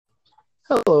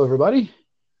Hello, everybody.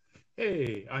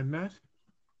 Hey, I'm Matt,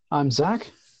 I'm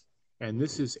Zach. and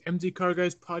this is MZ Car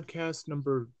Guys podcast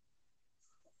number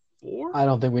four? I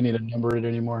don't think we need to number it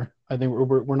anymore. I think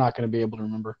we're not going to be able to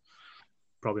remember.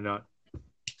 Probably not.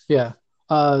 Yeah.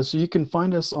 So you can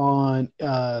find us on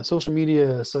social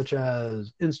media such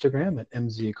as Instagram at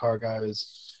MZ Car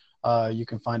Guys. You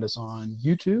can find us on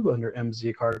YouTube under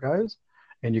MZ Car Guys,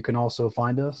 and you can also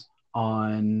find us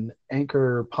on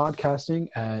Anchor Podcasting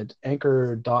at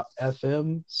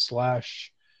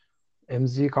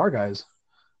anchor.fm/MZ Car Guys.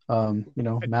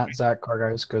 Matt, Zach, Car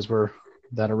Guys, because we're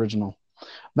that original.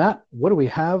 Matt, what do we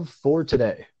have for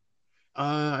today?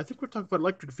 I think we're talking about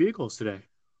electric vehicles today.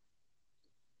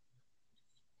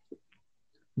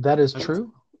 That is I think.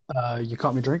 true. You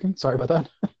caught me drinking. Sorry about that.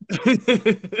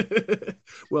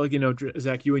 Well,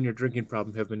 Zach, you and your drinking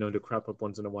problem have been known to crop up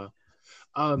once in a while.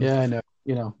 Um, Yeah, I know.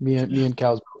 Me and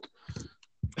cow's milk.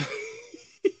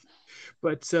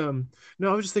 but no,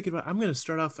 I was just thinking about. I'm going to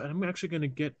start off, and I'm actually going to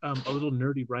get a little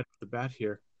nerdy right off the bat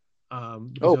here, because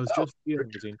Oh, I was wow. just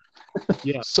realizing,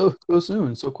 yeah, So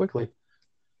soon, so quickly.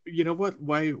 you know what?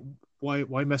 Why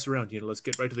mess around? Let's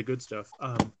get right to the good stuff.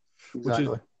 Which is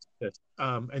Exactly. this.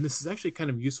 And this is actually kind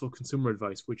of useful consumer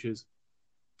advice, which is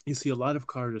you see a lot of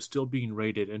cars are still being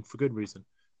rated, and for good reason,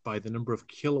 by the number of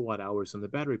kilowatt hours in the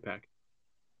battery pack.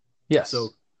 Yes. So,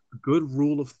 a good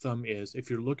rule of thumb is if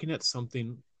you're looking at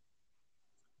something,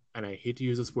 and I hate to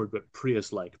use this word, but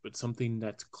Prius like, but something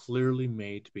that's clearly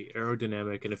made to be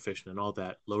aerodynamic and efficient and all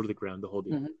that, low to the ground, the whole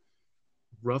deal. Mhm.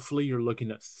 Roughly, you're looking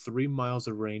at 3 miles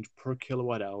of range per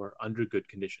kilowatt hour under good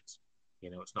conditions.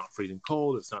 It's not freezing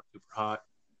cold, it's not super hot,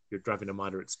 you're driving a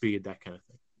moderate speed, that kind of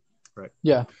thing. Right.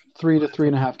 Yeah, 3 to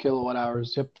 3.5 kilowatt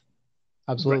hours. Yep, Right.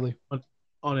 absolutely.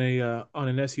 On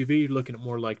an SUV, you're looking at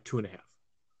more like 2.5,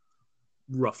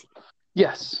 roughly.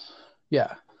 Yes.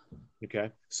 Yeah.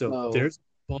 Okay. So So, there's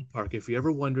ballpark. If you're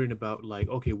ever wondering about like,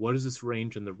 okay, what is this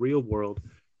range in the real world,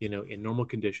 in normal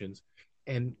conditions?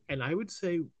 And I would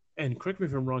say, and correct me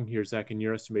if I'm wrong here, Zach, in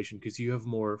your estimation, because you have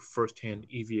more firsthand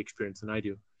EV experience than I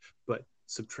do, but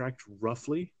subtract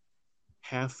roughly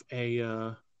half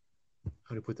a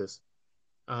how do I put this?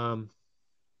 Um,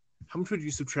 how much would you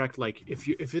subtract like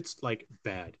if it's like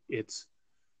bad, it's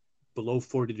below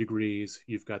 40 degrees,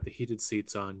 you've got the heated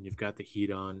seats on, you've got the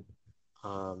heat on.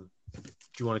 Do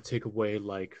you want to take away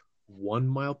like 1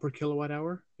 mile per kilowatt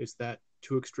hour? Is that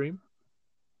too extreme?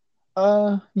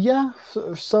 yeah,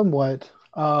 somewhat.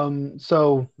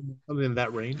 So Something in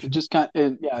that range? just kind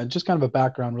of a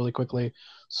background really quickly.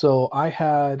 So I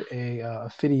had a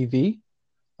Fit EV,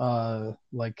 the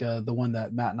one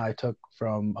that Matt and I took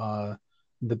from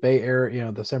the Bay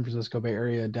Area, the San Francisco Bay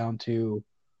Area down to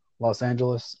Los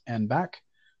Angeles and back.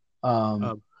 Um,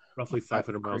 Um, Roughly I,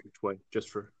 500 miles each way, just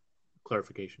for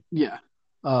clarification. yeah.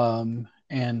 And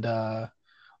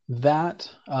that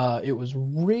it was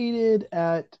rated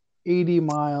at 80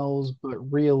 miles, but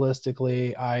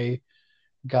realistically, I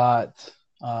got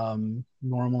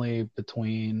normally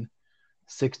between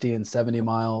 60 and 70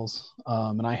 miles.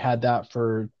 And I had that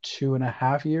for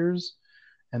 2.5 years.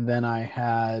 And then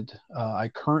I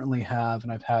currently have,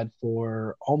 and I've had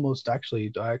for almost I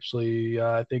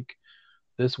think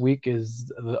this week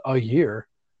is a year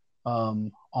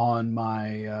on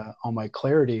my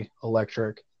Clarity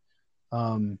electric.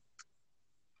 Um,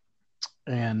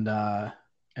 and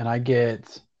and I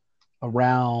get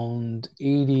around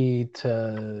 80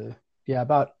 to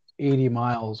about 80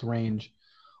 miles range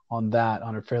on that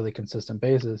on a fairly consistent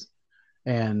basis.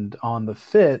 And on the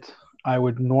Fit, I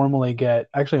would normally get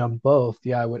actually on both.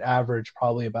 Yeah, I would average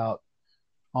probably about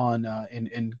on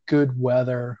in good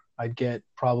weather. I'd get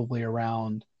probably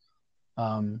around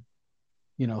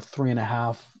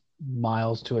 3.5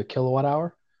 miles to a kilowatt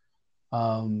hour.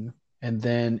 And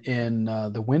then in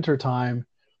the winter time,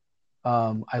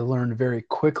 I learned very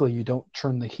quickly you don't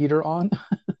turn the heater on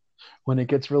when it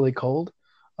gets really cold.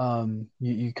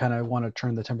 You kind of want to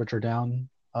turn the temperature down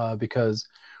because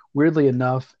weirdly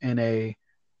enough, in a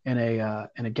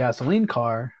gasoline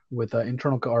car with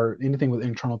internal or anything with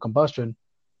internal combustion,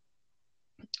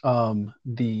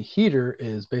 the heater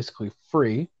is basically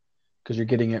free because you're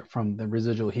getting it from the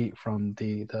residual heat from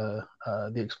the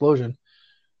explosion,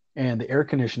 and the air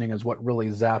conditioning is what really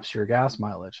zaps your gas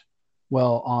mileage.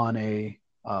 Well, on a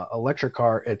electric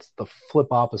car, it's the flip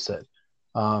opposite.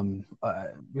 Um, uh,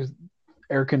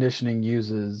 Air conditioning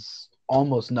uses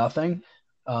almost nothing.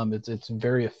 It's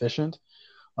very efficient,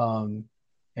 um,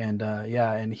 and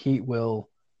yeah, and heat will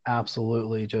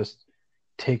absolutely just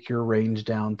take your range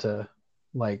down to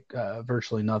like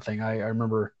virtually nothing. I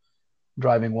remember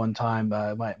driving one time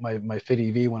my Fit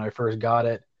EV when I first got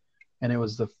it. and it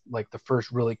was the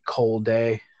first really cold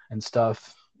day and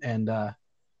stuff, and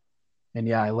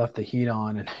yeah, I left the heat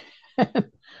on,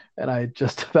 and and I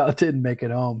just about didn't make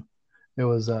it home. It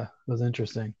was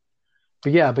interesting.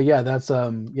 But yeah, that's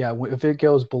yeah. If it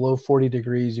goes below 40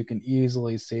 degrees, you can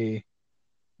easily see,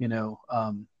 you know,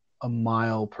 a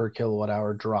mile per kilowatt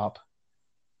hour drop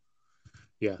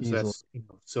Yeah, so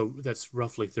easily. that's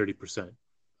roughly 30%.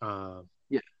 Uh,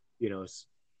 Yeah, you know,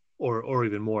 or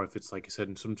even more if it's like I said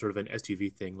in some sort of an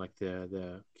SUV thing, like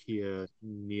the Kia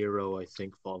Niro, I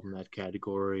think falls in that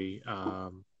category.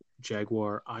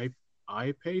 Jaguar I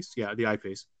Pace, yeah, the I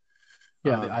Pace,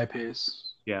 yeah, the um,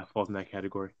 I-Pace. yeah, falls in that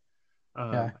category.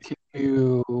 Yeah, Um, can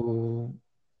you?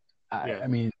 yeah, I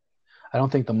mean, I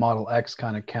don't think the Model X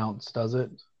kind of counts, does it?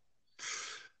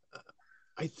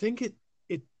 I think it.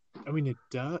 I mean, it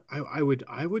does. I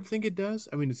would think it does.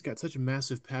 I mean, it's got such a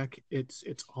massive pack. It's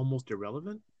almost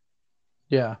irrelevant.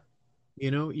 Yeah,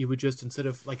 You would just instead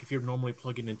of like if you're normally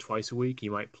plugging in twice a week,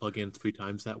 you might plug in 3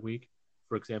 times that week,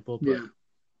 for example. But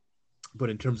yeah,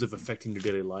 in terms of affecting your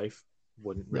daily life,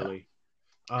 wouldn't yeah, really.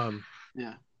 Um,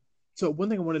 yeah. so one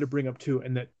thing I wanted to bring up too,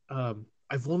 and that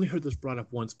I've only heard this brought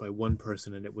up once by one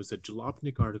person, and it was a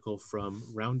Jalopnik article from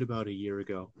round about a year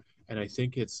ago, and I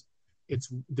think it's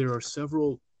there are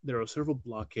several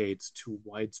blockades to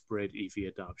widespread EV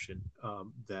adoption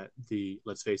that the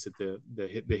let's face it the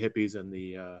hippies and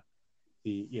the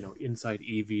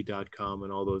InsideEV.com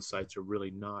and all those sites are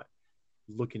really not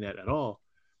looking at all.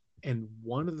 And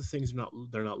one of the things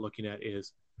they're not looking at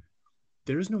is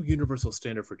there is no universal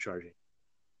standard for charging.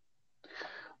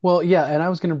 Well, yeah, and I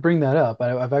was going to bring that up.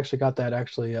 I've actually got that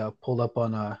actually pulled up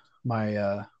on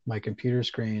my computer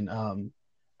screen.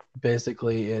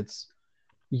 Basically, it's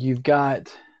you've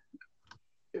got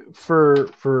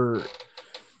for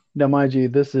now, mind you,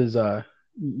 this is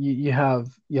you have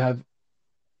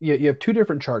two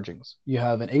different chargings. You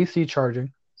have an AC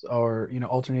charging, or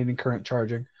alternating current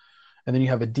charging, and then you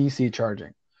have a DC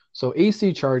charging. So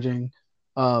AC charging,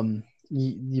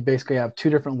 you basically have two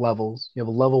different levels. You have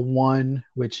a level one,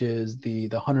 which is the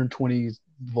 120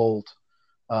 volt,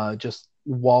 just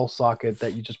wall socket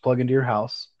that you just plug into your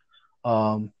house,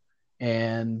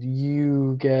 and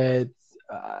you get.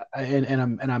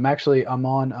 I'm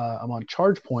on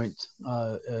ChargePoint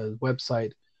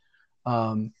website,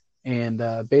 um,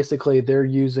 and basically they're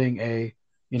using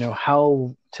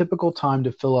how typical time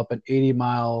to fill up an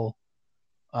 80-mile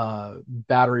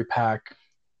battery pack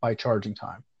by charging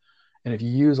time. And if you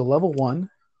use a level one,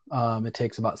 it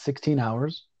takes about 16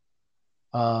 hours.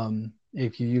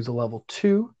 If you use a level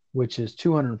two, which is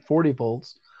 240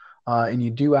 volts, and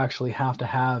you do actually have to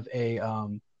have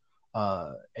an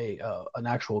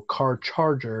actual car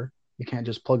charger, you can't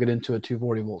just plug it into a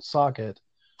 240 volt socket.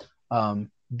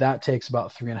 That takes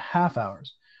about 3.5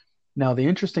 hours. Now, the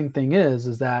interesting thing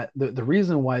is that the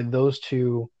reason why those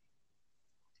two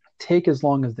take as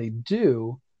long as they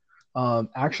do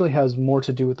actually has more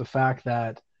to do with the fact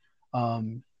that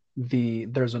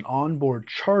there's an onboard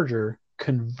charger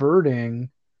converting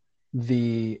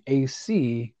the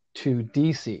AC to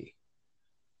DC,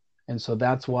 and so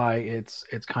that's why it's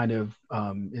kind of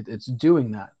it's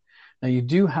doing that. Now you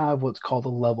do have what's called a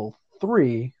level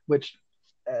three, which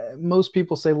most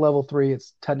people say level three.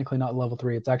 It's technically not level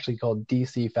three. It's actually called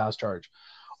DC fast charge,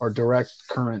 or direct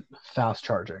current fast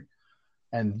charging,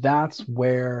 and that's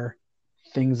where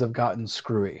things have gotten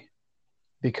screwy,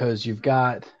 because you've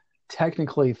got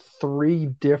technically three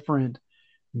different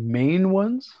main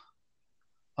ones.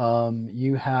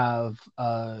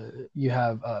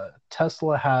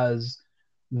 Tesla has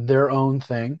their own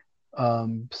thing.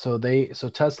 So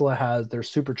Tesla has their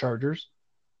superchargers,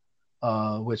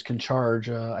 which can charge.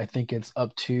 Um, I think it's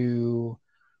up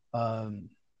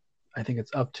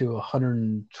to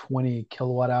 120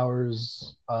 kilowatt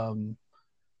hours,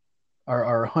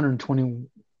 or 120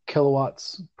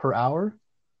 kilowatts per hour,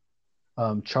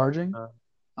 charging. Uh,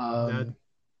 that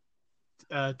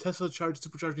Um, Tesla charge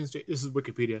supercharging station. This is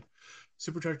Wikipedia.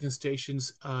 Supercharging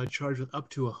stations charge with up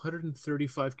to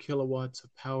 135 kilowatts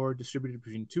of power distributed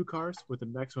between two cars with a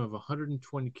maximum of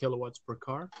 120 kilowatts per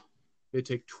car. They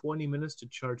take 20 minutes to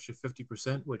charge to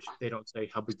 50%, which they don't say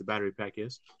how big the battery pack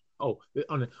is. Oh,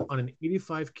 on an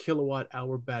 85 kilowatt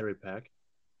hour battery pack,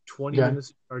 20 okay, minutes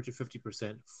to charge to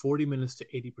 50%, 40 minutes to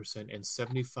 80%, and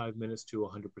 75 minutes to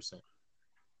 100%.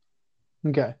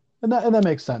 okay, and that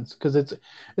makes sense because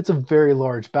it's a very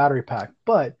large battery pack,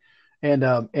 but and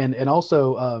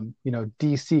also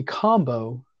DC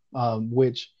combo,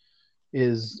 which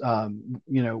is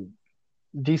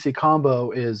DC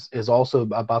combo is also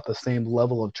about the same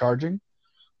level of charging.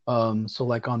 So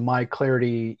like on my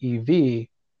Clarity EV,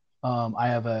 I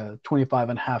have a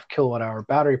 25.5 kilowatt hour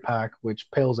battery pack, which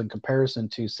pales in comparison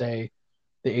to, say,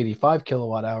 the 85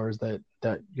 kilowatt hours that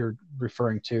you're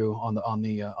referring to on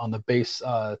the base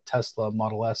Tesla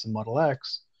Model S and Model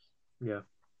X. Yeah.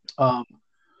 Um,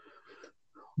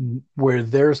 where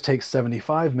theirs takes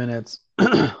 75 minutes,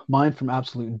 mine from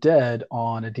absolute dead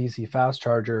on a DC fast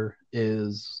charger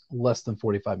is less than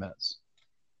 45 minutes.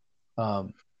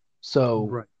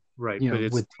 So, Right. you But know,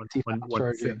 it's with DC fast one fifth.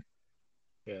 charging,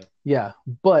 Yeah. yeah.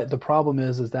 But the problem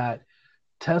is that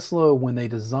Tesla, when they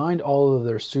designed all of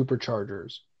their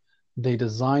superchargers, they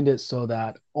designed it so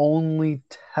that only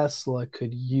Tesla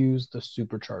could use the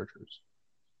superchargers.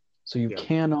 So you Yeah.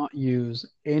 cannot use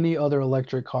any other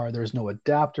electric car. There's no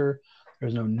adapter.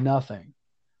 There's no nothing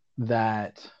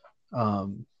that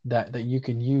that you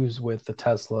can use with the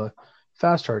Tesla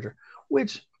fast charger,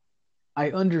 which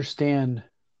I understand.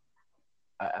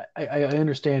 I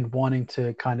understand wanting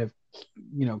to kind of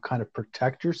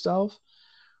protect yourself,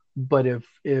 but if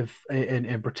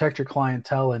and protect your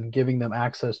clientele and giving them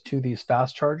access to these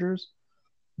fast chargers.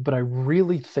 But I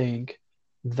really think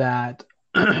that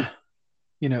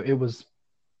it was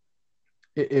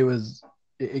it was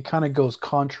it kind of goes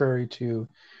contrary to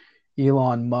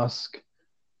Elon Musk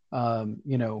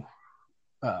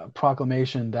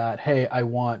proclamation that, hey, I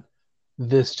want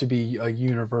this to be a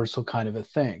universal kind of a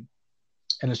thing,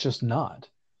 and it's just not.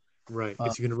 Right.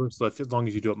 It's universal as long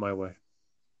as you do it my way.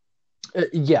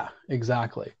 Yeah,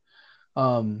 exactly.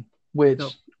 Which No,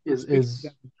 is a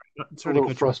sorry to little cut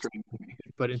you off, frustrating to me.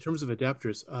 but in terms of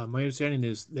adapters, my understanding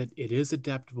is that it is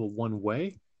adaptable one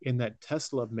way in that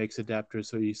Tesla makes adapters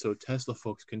so Tesla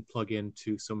folks can plug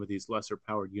into some of these lesser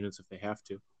powered units if they have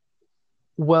to.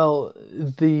 Well,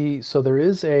 there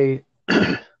is a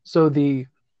so the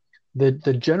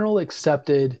general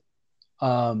accepted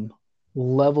um,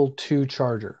 level 2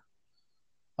 charger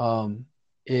Right.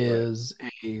 is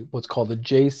a what's called a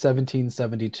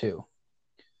J1772,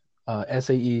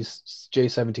 SAE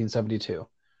J1772,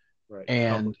 Right. Combo.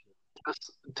 and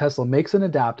Tesla makes an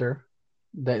adapter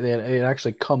that it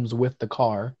actually comes with the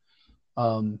car,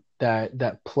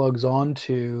 that plugs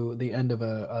onto the end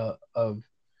of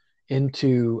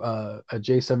into a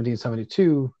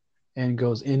J1772 and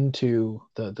goes into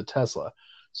the Tesla.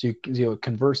 So it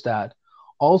converts that.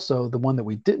 Also, the one that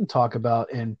we didn't talk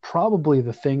about, and probably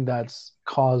the thing that's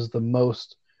caused the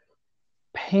most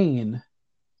pain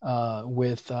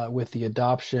with the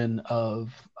adoption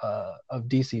of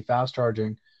DC fast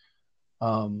charging,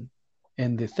 and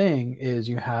the thing is,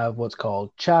 you have what's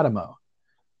called CHAdeMO,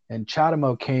 and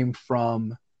CHAdeMO came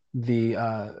from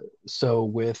the so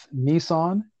with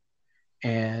Nissan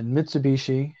and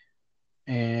Mitsubishi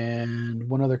and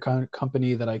one other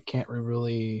company that I can't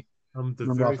really The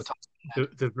remember very off the top.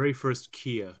 the very first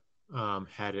Kia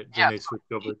had it. Then Yeah, they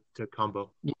switched over to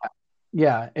combo.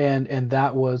 yeah, and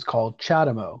that was called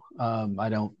CHAdeMO. I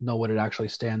don't know what it actually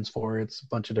stands for. It's a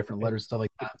bunch of different It, letters, stuff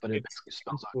like it, that, but it it's basically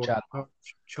spells out for CHAdeMO.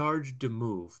 charge to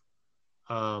move,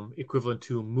 equivalent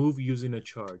to move using a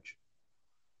charge.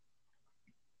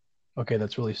 Okay,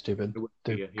 that's really stupid to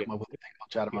Yeah, yeah, come up with a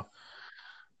thing yeah. called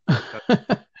That, CHAdeMO.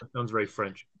 that sounds very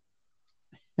French.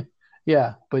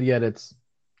 Yeah, but yet it's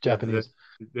Yeah, Japanese.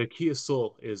 the Kia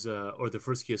Soul is or the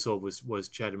first Kia Soul was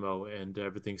CHAdeMO, and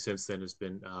everything since then has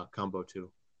been combo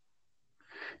too.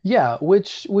 Yeah,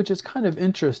 which is kind of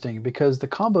interesting because the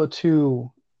Combo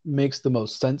 2 makes the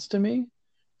most sense to me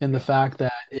in the Yeah, fact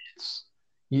that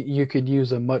you could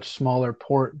use a much smaller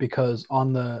port, because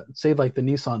on the, say, like the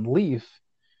Nissan Leaf,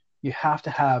 you have to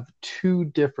have two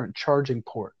different charging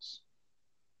ports.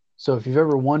 So if you've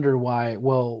ever wondered why,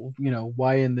 well,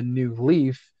 why in the new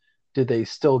Leaf did they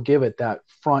still give it that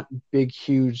front big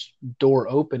huge door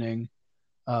opening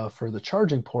for the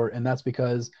charging port? And that's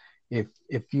because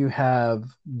if you have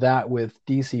that with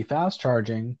DC fast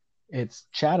charging, it's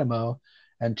CHAdeMO,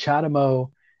 and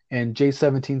CHAdeMO and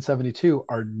J1772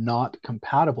 are not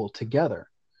compatible together.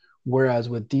 Whereas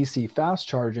with DC fast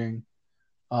charging,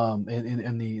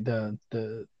 in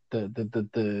the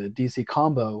DC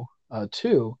combo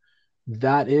 2,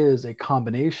 that is a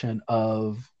combination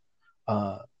uh,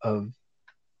 of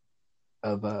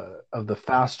of the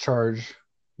fast charge,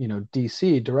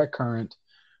 DC direct current,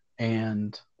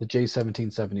 and the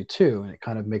J1772, and it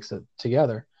kind of makes it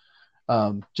together.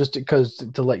 Just because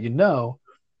to let you know,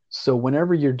 so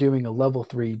whenever you're doing a level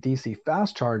 3 DC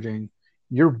fast charging,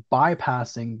 you're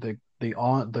bypassing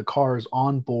the car's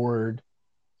onboard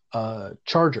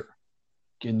charger,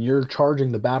 and you're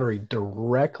charging the battery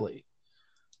directly.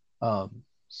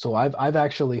 So I've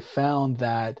actually found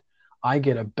that I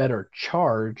get a better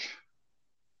charge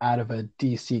out of a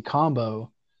DC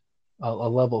combo, a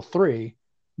level 3,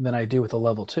 than I do with a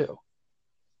level 2,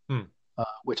 Hmm.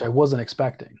 which I wasn't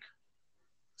expecting.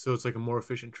 So it's like a more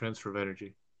efficient transfer of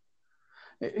energy.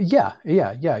 Yeah. You're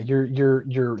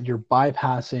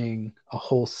bypassing a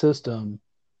whole system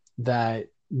that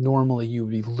normally you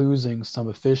would be losing some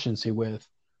efficiency with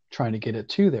trying to get it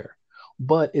to there.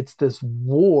 But it's this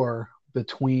war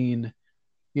between,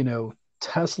 you know,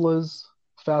 Tesla's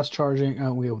fast charging,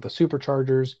 we have the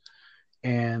superchargers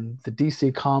and the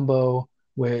DC combo,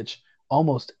 which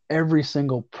almost every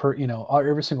single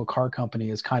every single car company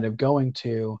is kind of going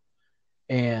to,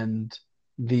 and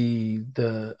the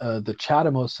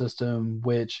CHAdeMO system,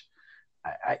 which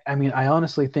I mean, I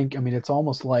honestly think, I mean, it's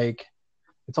almost like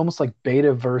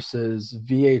beta versus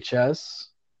VHS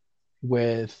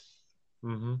with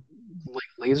Mm-hmm. like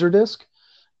Laserdisc.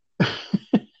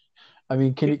 I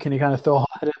mean, can you kind of throw all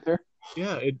that in there?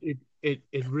 Yeah,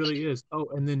 it really is. Oh,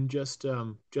 and then just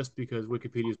because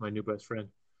Wikipedia is my new best friend,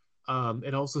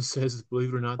 it also says,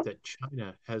 believe it or not, that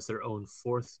China has their own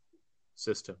fourth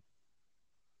system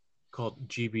called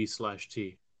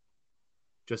GB/T,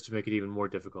 just to make it even more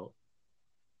difficult.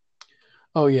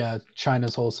 Oh yeah,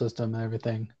 China's whole system and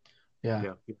everything.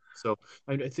 Yeah. Yeah. So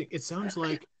I think it sounds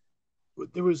like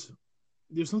there was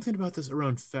there's something about this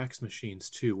around fax machines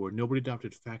too, where nobody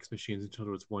adopted fax machines until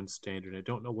there was one standard. I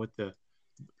don't know what the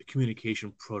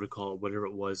communication protocol, whatever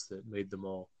it was, that made them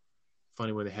all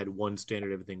funny. When they had one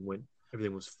standard, everything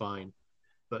was fine.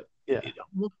 But Yeah. it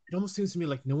almost seems to me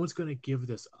like no one's going to give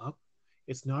this up.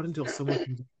 It's not until someone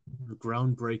comes up with a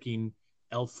groundbreaking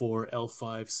L4,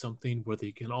 L5 something where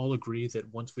they can all agree that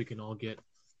once we can all get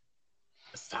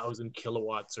 1,000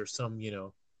 kilowatts or some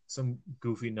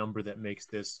goofy number that makes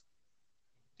this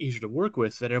easier to work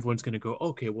with, that everyone's going to go,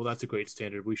 okay, well, that's a great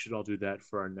standard. We should all do that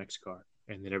for our next car.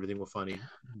 And then everything will finally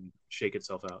shake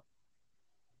itself out.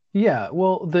 Yeah,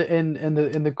 well,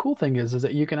 the cool thing is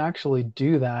that you can actually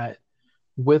do that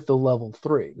with the level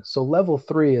 3. So level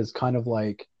 3 is kind of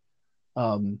like,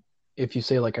 um, if you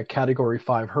say like a category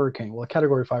 5 hurricane. Well, a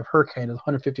category 5 hurricane is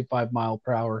 155 mile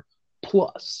per hour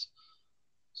plus.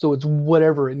 So it's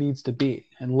whatever it needs to be.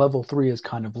 And level 3 is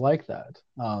kind of like that.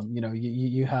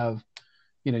 You have,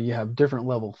 you have different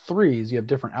level 3s, you have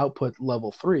different output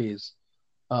level 3s.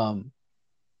 Um,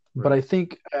 but Right.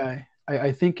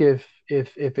 I think if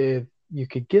you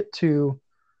could get to,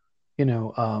 you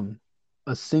know,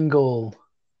 a single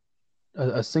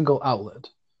a single outlet,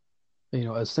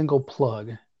 a single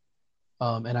plug,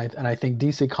 and I think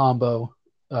DC combo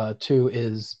 2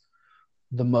 is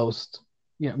the most,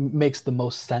 makes the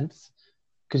most sense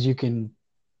because you can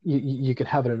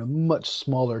have it in a much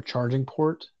smaller charging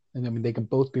port, and I mean they can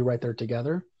both be right there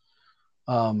together.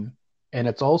 Um, and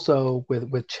it's also with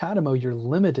CHAdeMO, you're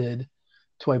limited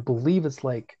to, I believe it's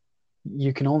like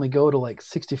you can only go to like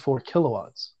 64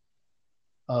 kilowatts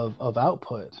of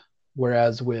output,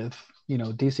 whereas with,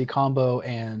 DC combo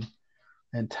and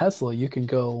Tesla, you can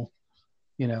go,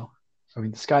 you know, I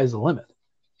mean the sky's the limit.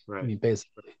 I Right. mean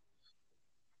basically,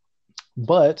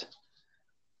 but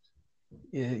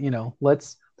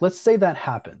let's say that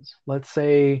happens. Let's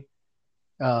say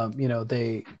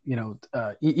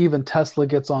even Tesla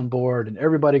gets on board and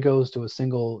everybody goes to a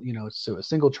single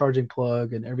charging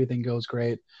plug and everything goes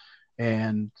great.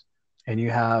 And you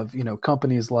have,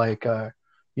 companies like,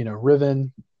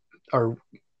 Rivian or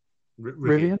Rivian.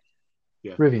 Rivian,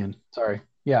 Yeah. Rivian, sorry.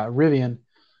 Yeah. Rivian.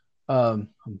 I'm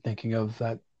thinking of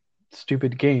that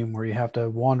stupid game where you have to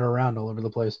wander around all over the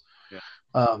place. Yeah.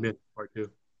 Um, Myth part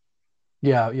two.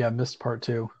 yeah. Missed part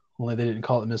two. Only they didn't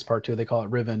call it Missed Part Two. They call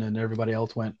it Riven, and everybody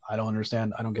else went, I don't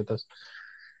understand. I don't get this.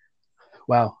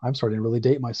 Wow, I'm starting to really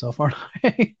date myself, aren't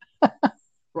I?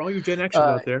 For all you Gen Xers uh,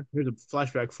 out there, here's a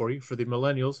flashback for you. For the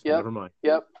millennials, yep, never mind.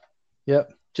 yep,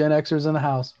 yep. Gen Xers in the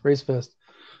house. Raise fist.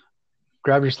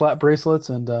 Grab your slap bracelets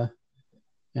and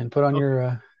put on Okay.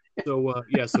 your So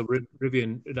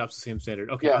Rivian adopts the same standard.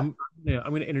 Okay, yeah. I'm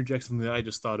going to interject something that I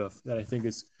just thought of that I think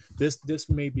is this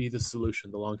may be the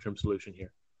solution, the long term solution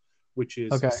here, which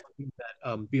is Okay. something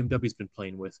that BMW's been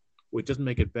playing with, which doesn't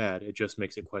make it bad, it just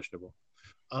makes it questionable.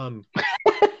 Um,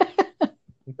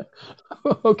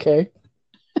 Okay.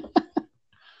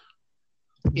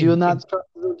 Do you in not trust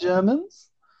the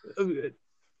Germans? uh,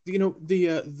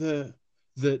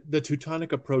 the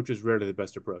Teutonic approach is rarely the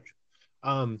best approach.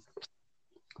 Um,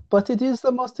 But it is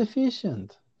the most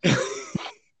efficient.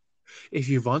 if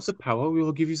you want the power, we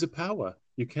will give you the power.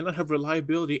 You cannot have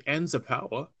reliability and the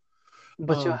power.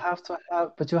 But you Um, have to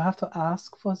have. But you have to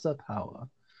ask for the power.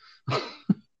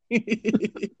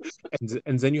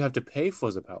 and then you have to pay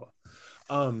for the power.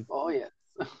 Um, Oh yeah.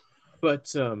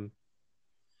 but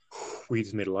we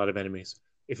just made a lot of enemies.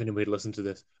 If anybody listened to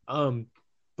this,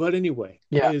 but anyway,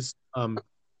 Yeah. is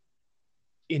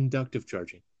inductive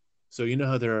charging. So you know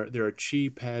how there are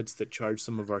Qi pads that charge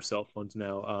some of our cell phones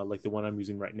now, like the one I'm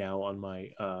using right now on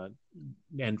my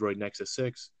Android Nexus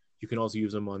 6. You can also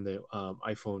use them on the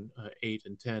iPhone 8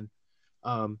 and 10.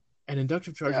 And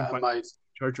inductive charging Yeah, my bypasses the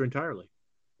charger entirely.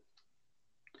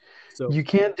 So you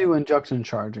can't do induction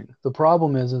charging. The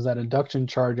problem is that induction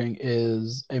charging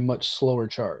is a much slower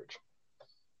charge.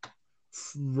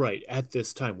 right at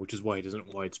this time, which is why it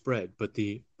isn't widespread, but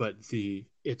the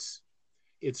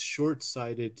it's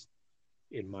short-sighted,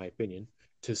 in my opinion,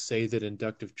 to say that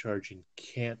inductive charging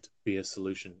can't be a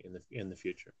solution in the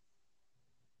future.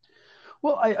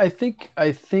 Well, I think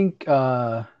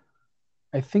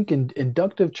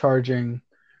inductive charging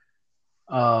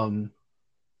um,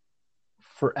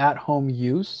 for at-home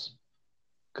use,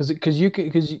 because you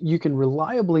can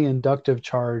reliably inductive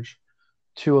charge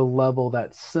to a level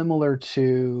that's similar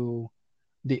to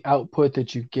the output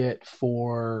that you get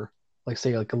for, like,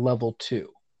 say, like a level two.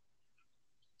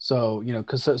 So,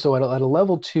 because so at a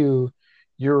level two,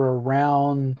 you're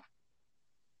around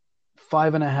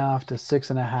 5.5 to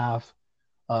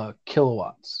 6.5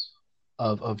 kilowatts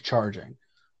of charging.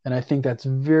 And I think that's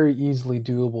very easily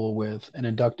doable with an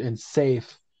induct and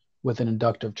safe with an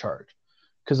inductive charge.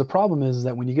 Because the problem is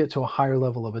that when you get to a higher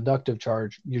level of inductive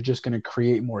charge, you're just going to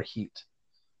create more heat.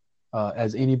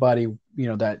 As anybody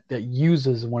that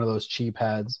uses one of those Qi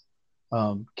pads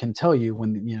can tell you,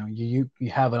 when you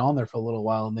have it on there for a little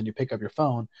while and then you pick up your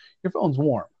phone's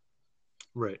warm.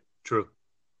 Right. True.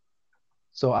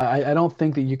 So I don't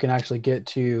think that you can actually get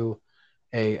to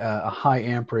a high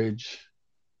amperage.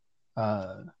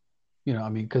 I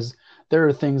mean, because there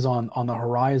are things on the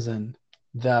horizon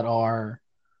that are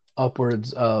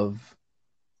upwards of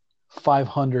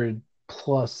 500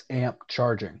 plus amp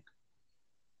charging.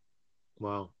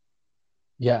 Wow.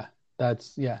 Yeah,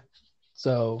 yeah.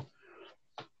 So,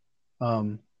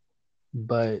 um,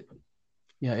 but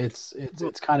yeah, Well,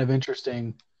 it's kind of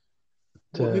interesting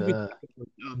what made me to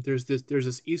there's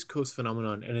this East Coast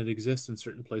phenomenon, and it exists in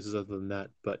certain places other than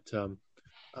that. But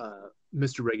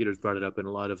Mr. Regulars brought it up in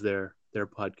a lot of their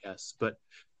podcasts. But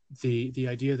the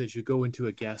idea that you go into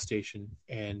a gas station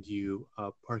and you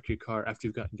park your car after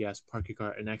you've gotten gas, park your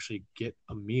car, and actually get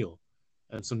a meal,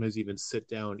 and sometimes even sit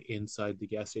down inside the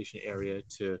gas station area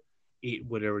to eat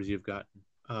whatever you've gotten.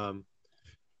 And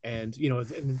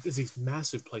and there's these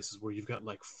massive places where you've got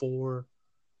like four,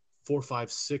 five,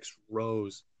 six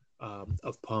rows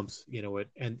of pumps,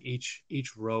 and each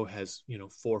row has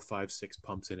four, five, six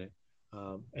pumps in it,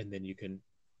 and then you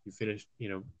finish,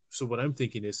 So what I'm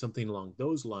thinking is something along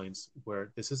those lines,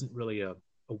 where this isn't really a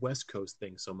West Coast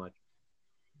thing so much,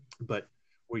 but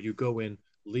where you go in,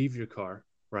 leave your car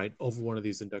right over one of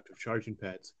these inductive charging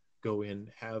pads, go in,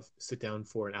 sit down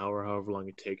for an hour, however long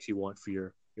it takes you want for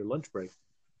your lunch break,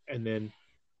 and then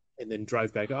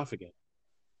drive back off again.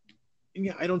 And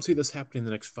yeah, I don't see this happening in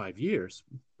the next 5 years,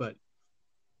 but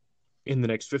in the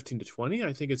next 15 to 20,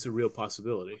 I think it's a real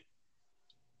possibility.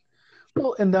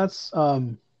 well, and that's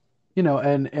and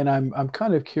I'm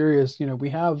kind of curious. We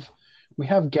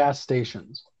have gas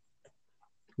stations.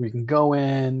 We can go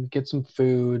in, get some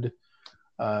food,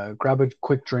 grab a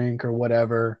quick drink or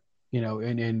whatever,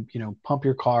 and pump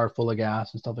your car full of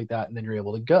gas and stuff like that, and then you're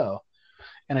able to go.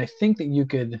 And I think that you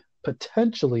could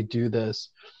potentially do this.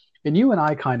 And you and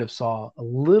I kind of saw a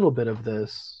little bit of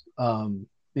this,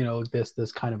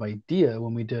 this kind of idea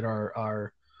when we did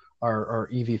our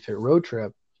EV Fit road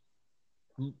trip,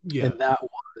 Yeah. and that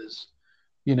was,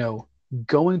 you know,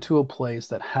 going to a place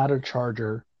that had a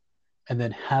charger and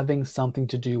then having something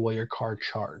to do while your car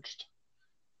charged.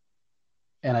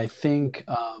 And I think,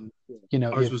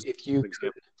 Ours was if an you could,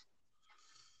 example.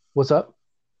 what's up?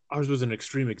 Ours was an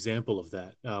extreme example of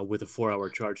that with a 4 hour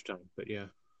charge time. But yeah.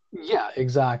 Yeah,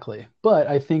 exactly. But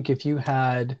I think if you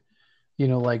had,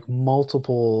 like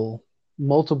multiple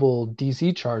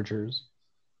DC chargers,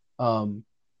 um,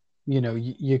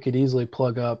 you could easily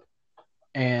plug up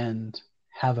and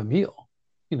have a meal.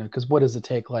 Because what does it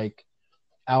take? Like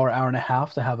hour and a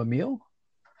half to have a meal?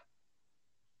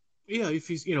 Yeah, if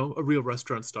he's, a real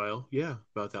restaurant style, yeah,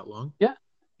 about that long. Yeah,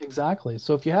 exactly.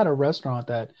 So if you had a restaurant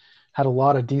that had a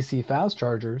lot of DC fast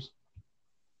chargers,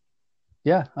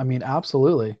 yeah, I mean,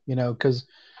 absolutely. Because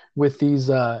with these,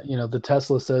 the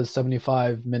Tesla says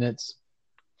 75 minutes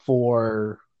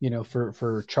for,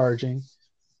 for charging,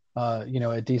 a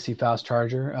DC fast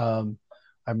charger.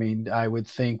 I mean, I would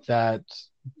think that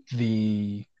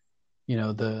the,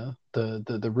 the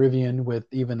Rivian, with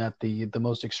even at the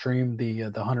most extreme, the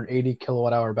 180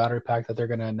 kilowatt hour battery pack that they're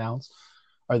going to announce,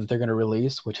 or that they're going to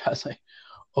release, which has a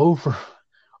over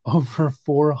over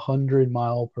 400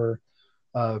 mile per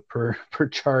per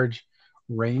charge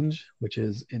range, which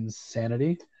is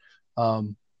insanity.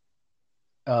 Um,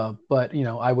 but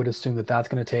I would assume that that's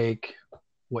going to take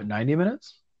what, 90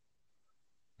 minutes?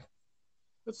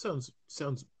 That sounds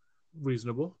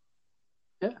reasonable.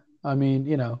 Yeah. I mean,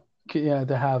 yeah,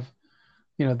 to have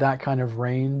that kind of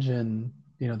range and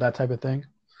that type of thing.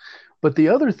 But the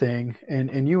other thing,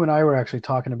 and you and I were actually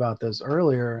talking about this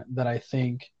earlier, that I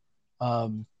think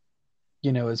um,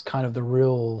 is kind of the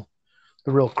real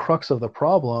crux of the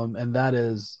problem, and that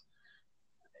is,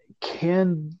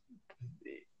 can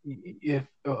if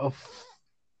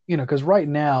because right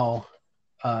now,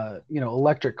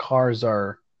 electric cars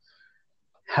are,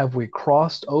 have we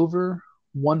crossed over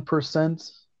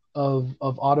 1% of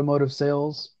automotive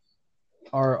sales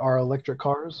are electric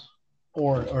cars,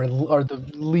 or are the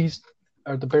least,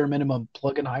 are the bare minimum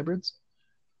plug-in hybrids?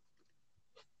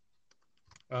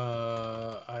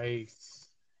 I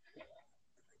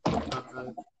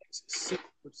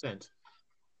 6%.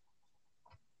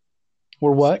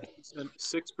 Or Six what? percent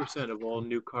 6% of all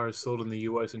new cars sold in the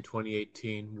US in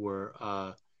 2018 were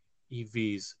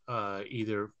EVs,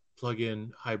 either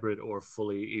plug-in hybrid or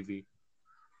fully EV.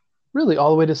 Really,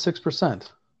 all the way to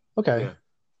 6%? Okay. Yeah.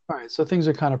 All right. So things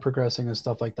are kind of progressing and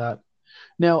stuff like that.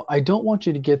 Now, I don't want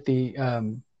you to get the,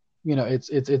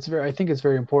 it's very, I think it's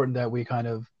very important that we kind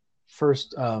of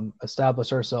first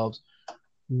establish ourselves.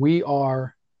 We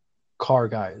are car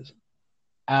guys,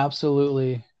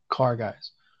 absolutely car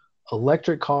guys.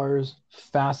 Electric cars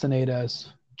fascinate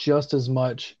us just as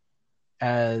much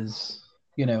as,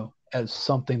 as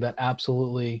something that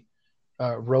absolutely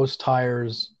roast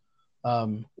tires,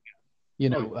 um,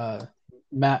 Oh yeah.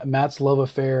 Matt's love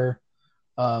affair,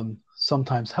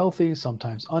 sometimes healthy,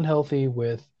 sometimes unhealthy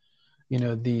with, you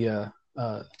know, the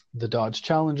uh, the Dodge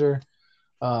Challenger.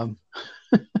 Um,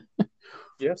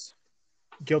 Yes.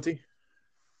 Guilty.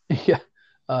 yeah,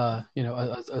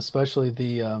 especially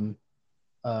the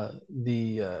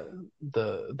the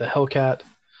Hellcat.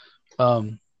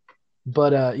 Um,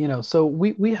 but so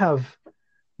we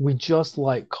just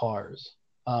like cars,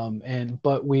 and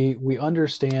but we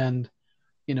understand,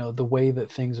 the way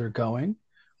that things are going.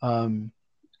 Um,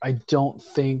 I don't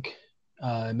think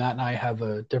Matt and I have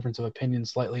a difference of opinion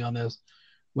slightly on this,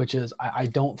 which is I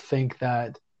don't think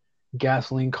that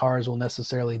gasoline cars will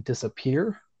necessarily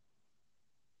disappear.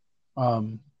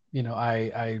 Um, you know,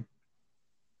 I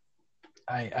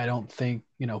don't think,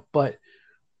 but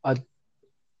uh,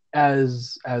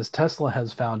 as Tesla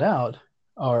has found out,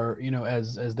 or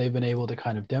as they've been able to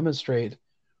kind of demonstrate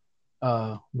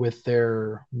with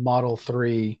their Model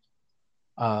 3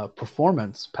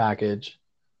 performance package,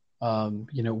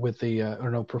 with the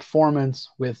or no performance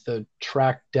with the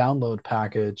track download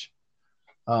package,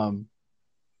 um,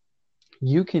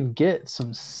 you can get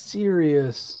some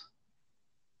serious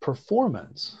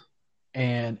performance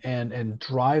and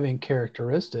driving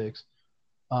characteristics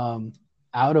um,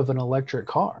 out of an electric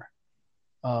car.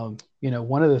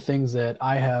 One of the things that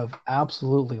I have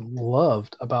absolutely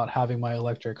loved about having my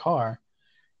electric car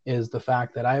is the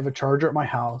fact that I have a charger at my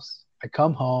house. I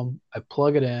come home, I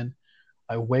plug it in,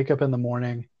 I wake up in the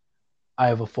morning, I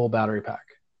have a full battery pack.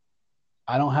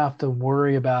 I don't have to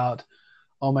worry about,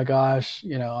 oh my gosh,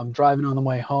 I'm driving on the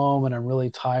way home and I'm really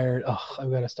tired. Oh,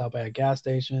 I've got to stop by a gas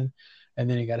station. And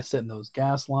then you got to sit in those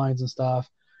gas lines and stuff.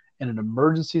 In an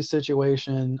emergency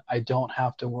situation, I don't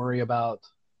have to worry about,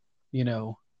 you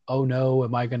know, oh no,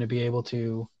 am I going to be able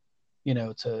to, you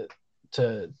know, to,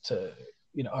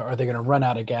 are they going to run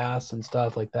out of gas and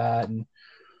stuff like that? And,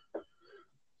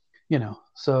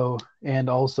 so, and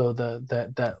also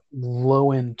that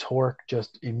low end torque,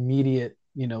 just immediate,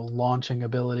 launching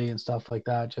ability and stuff like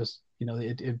that. Just,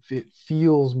 it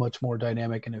feels much more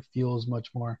dynamic, and it feels much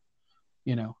more,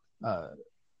 you know, uh,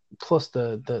 plus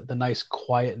the nice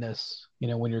quietness,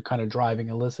 when you're kind of driving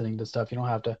and listening to stuff, you don't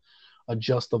have to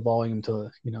adjust the volume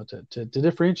to, to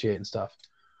differentiate and stuff.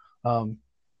 Um,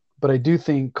 but I do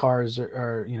think cars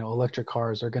are, electric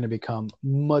cars are going to become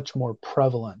much more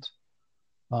prevalent,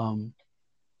 um,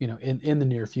 in the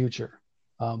near future.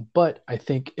 But I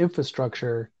think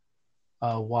infrastructure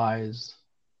wise,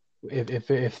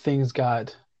 if things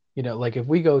got, like if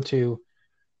we go to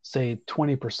say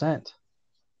 20%,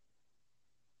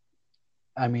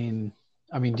 I mean,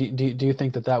 do you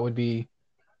think that that would be,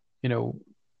 you know,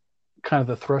 kind of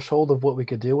the threshold of what we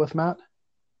could deal with, Matt?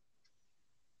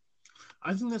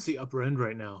 I think that's the upper end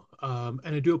right now.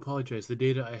 And I do apologize. The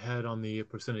data I had on the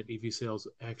percentage EV sales,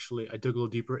 actually, I dug a little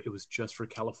deeper. It was just for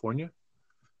California.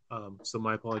 So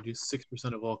my apologies.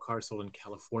 6% of all cars sold in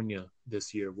California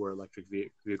this year were electric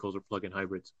vehicles or plug-in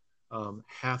hybrids.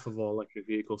 Half of all electric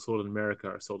vehicles sold in America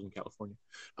are sold in California.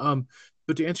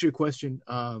 But to answer your question,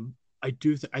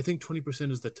 I think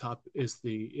 20% is the top is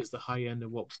the high end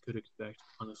of what we could expect,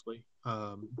 honestly.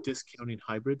 Discounting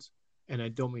hybrids, and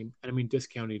I mean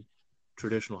discounting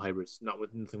traditional hybrids, not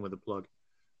with anything with a plug.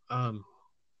 Um,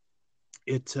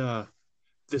 it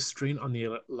The strain on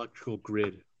the electrical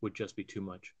grid would just be too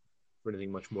much for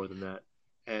anything much more than that.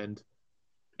 And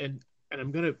and and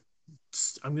I'm gonna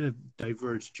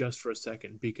diverge just for a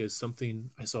second because something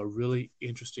I saw a really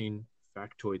interesting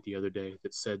factoid the other day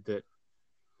that said that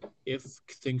if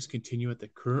things continue at the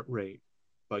current rate,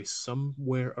 by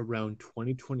somewhere around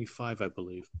 2025, I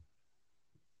believe,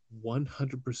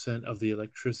 100% of the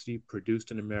electricity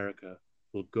produced in America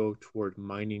will go toward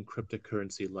mining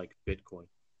cryptocurrency like Bitcoin.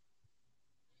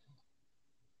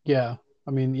 Yeah,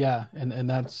 I mean, yeah, and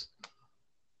that's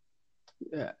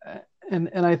yeah, and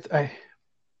I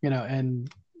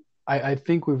and I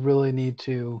think we really need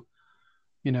to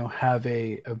have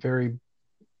a very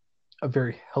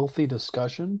healthy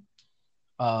discussion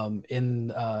in in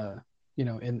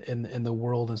the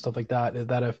world and stuff like that. Is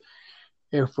that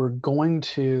if we're going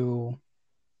to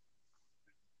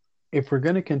if we're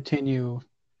going to continue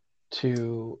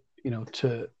to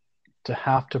to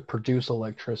have to produce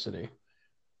electricity,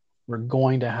 we're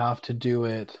going to have to do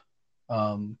it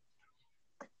um,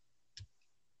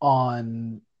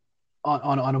 on,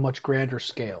 on a much grander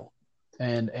scale,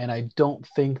 and I don't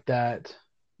think that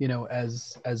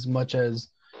as much as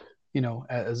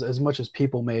as much as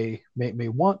people may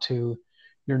want to,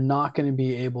 you're not going to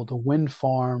be able to wind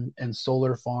farm and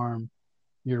solar farm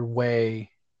your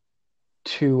way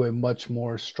to a much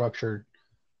more structured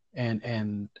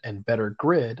and better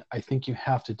grid. I think you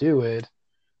have to do it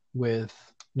with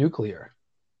nuclear.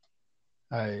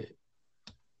 I,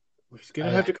 We're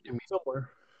gonna have I to come mean, somewhere.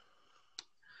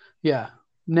 yeah.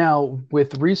 Now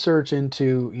with research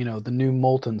into the new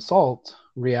molten salt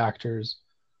reactors,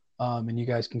 and you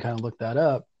guys can kind of look that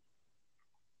up.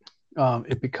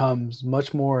 It becomes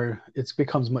much more. It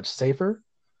becomes much safer.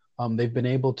 They've been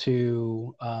able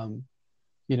to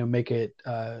make it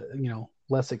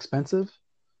less expensive,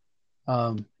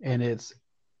 and it's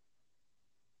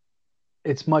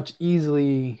much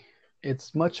easily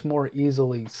it's much more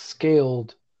easily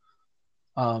scaled,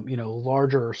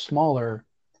 larger or smaller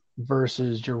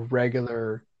versus your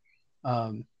regular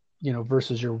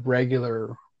versus your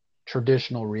regular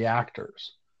traditional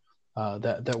reactors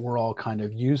that we're all kind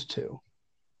of used to.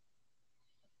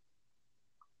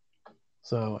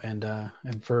 So and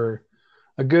for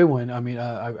a good one, I mean,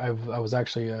 I was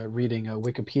actually reading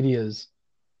Wikipedia's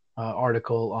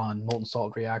article on molten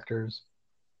salt reactors,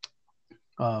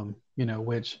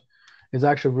 which is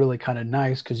actually really kind of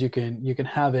nice because you can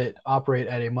have it operate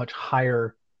at a much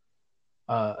higher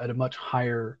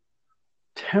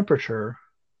temperature,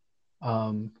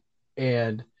 um,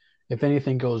 and if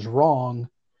anything goes wrong,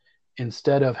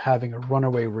 instead of having a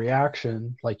runaway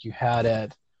reaction like you had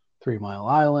at 3 Mile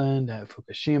Island, at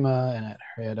Fukushima, and at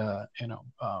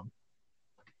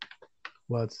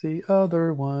what's the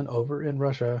other one over in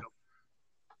Russia?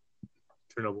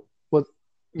 Chernobyl. What?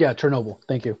 Yeah, Chernobyl.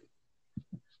 Thank you.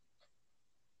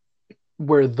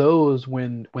 Where those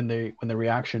when the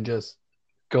reaction just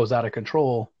goes out of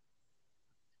control,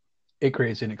 it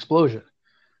creates an explosion.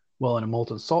 Well, in a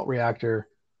molten salt reactor,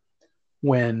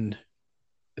 when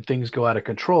things go out of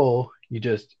control, you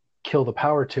just kill the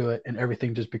power to it, and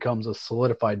everything just becomes a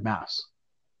solidified mass.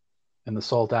 And the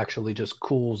salt actually just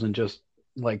cools and just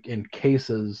like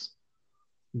encases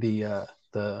the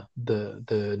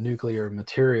the nuclear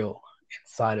material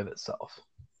inside of itself.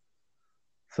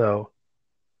 So,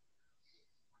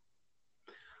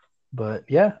 but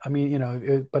yeah, I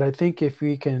mean, but I think if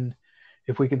we can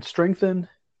strengthen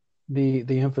the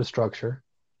infrastructure,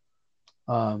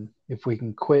 if we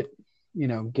can quit,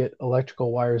 get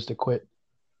electrical wires to quit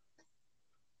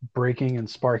breaking and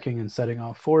sparking and setting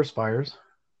off forest fires,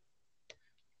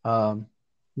 um,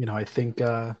 I think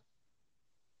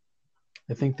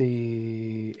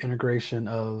the integration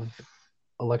of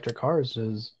electric cars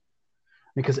is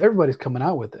because everybody's coming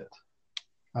out with it.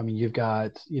 I mean, you've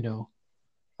got,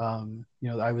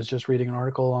 I was just reading an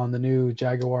article on the new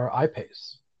Jaguar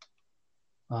I-Pace.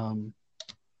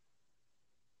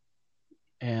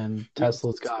 And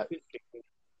Tesla's got,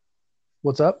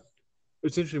 what's up?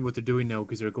 It's interesting what they're doing now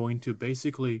because they're going to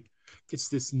basically, it's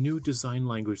this new design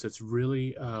language that's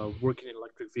really working in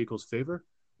electric vehicles' favor,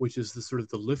 which is the sort of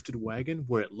the lifted wagon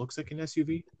where it looks like an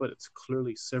SUV, but it's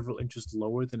clearly several inches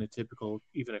lower than a typical,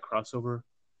 even a crossover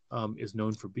is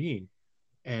known for being.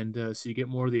 And so you get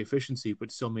more of the efficiency,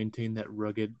 but still maintain that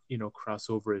rugged,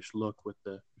 crossover-ish look with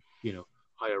the,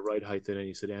 higher ride height than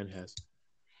any sedan has.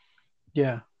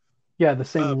 Yeah. Yeah, the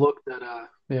same Uh, look that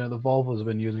the Volvo's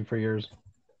been using for years.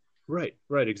 Right,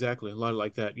 exactly. A lot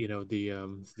like that.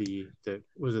 The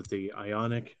was it the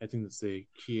Ionic? I think it's the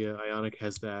Kia Ionic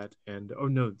has that, and oh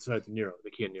no, sorry, the Niro,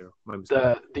 the Kia Niro. My mistake.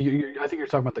 I think you're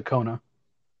talking about the Kona.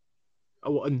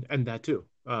 Oh, well, and that too.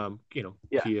 Yeah.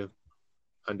 Kia,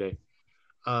 Hyundai.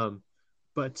 Um,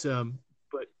 but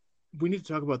we need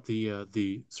to talk about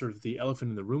the sort of the elephant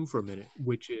in the room for a minute,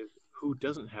 which is who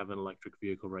doesn't have an electric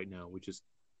vehicle right now, which is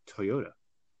Toyota.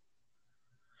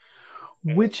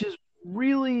 And Which is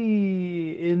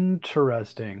really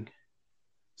interesting.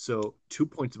 so, 2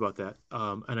 points about that,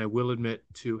 and I will admit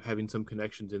to having some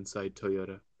connections inside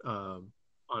Toyota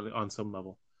on some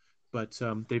level. But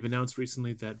they've announced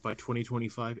recently that by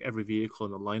 2025, every vehicle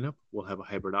in the lineup will have a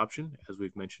hybrid option, as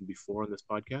we've mentioned before on this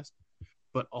podcast.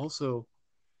 But also,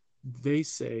 they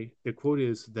say the quote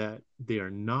is that they are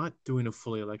not doing a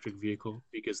fully electric vehicle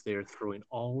because they are throwing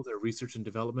all their research and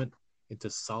development into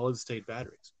solid state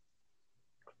batteries,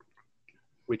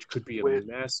 which could be a Which,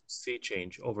 massive sea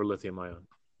change over lithium ion.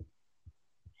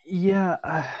 yeah,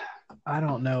 I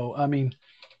don't know. I mean,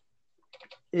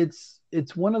 it's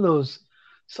one of those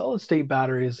solid state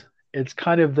batteries. It's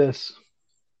kind of this.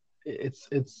 It's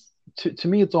to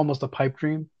me, it's almost a pipe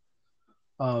dream.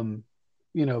 Um,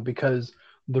 because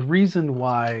the reason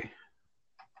why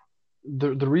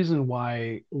the reason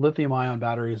why lithium ion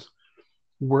batteries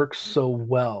work so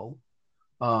well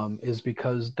is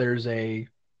because there's a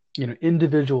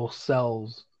individual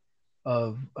cells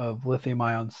of lithium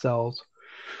ion cells.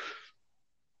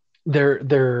 They're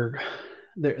they're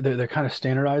they're kind of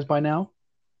standardized by now.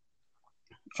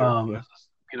 Sure,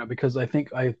 yeah. Because I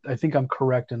think I'm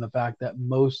correct in the fact that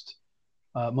most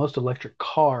electric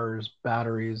cars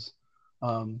batteries,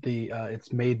 the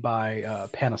it's made by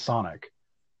Panasonic,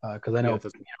 because I Yeah, know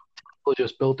that's people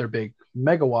just built their big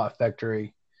megawatt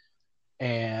factory,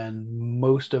 and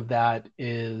most of that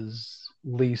is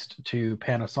leased to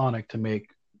Panasonic to make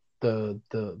the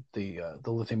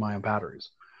lithium ion batteries.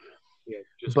 yeah,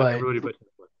 just about But everybody but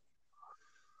Tesla.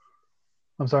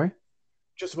 I'm sorry.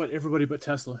 Just about everybody but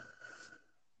Tesla.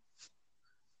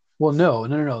 Well, no.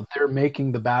 They're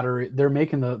making the battery. They're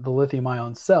making the lithium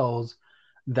ion cells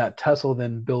that Tesla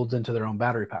then builds into their own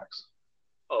battery packs.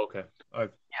 Oh, okay. Yeah.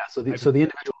 So the I've so the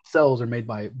individual cells are made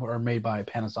by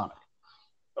Panasonic.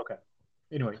 okay.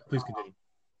 Anyway, please continue.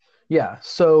 Yeah.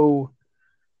 So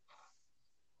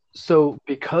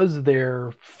because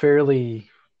they're fairly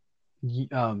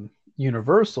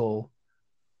universal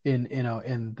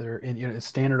in their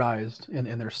standardized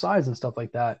in their size and stuff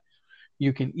like that,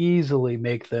 you can easily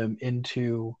make them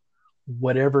into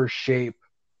whatever shape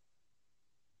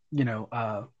you know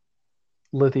uh,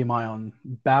 lithium ion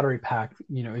battery pack,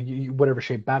 whatever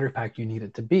shape battery pack you need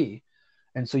it to be.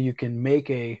 And so you can make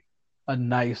a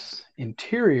nice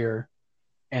interior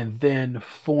and then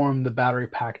form the battery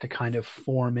pack to kind of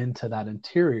form into that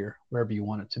interior wherever you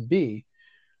want it to be.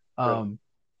 Right. Um,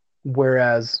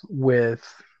 Whereas with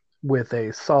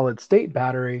a solid state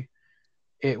battery,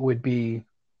 it would be,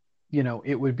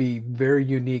 it would be very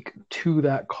unique to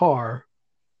that car,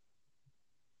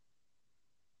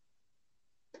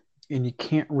 and you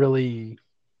can't really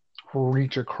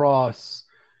reach across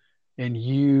and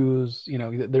use,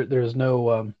 there's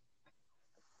no,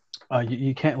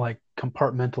 you can't like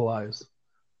compartmentalize.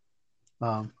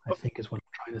 I Okay. think is what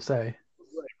I'm trying to say.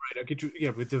 Right. I get you.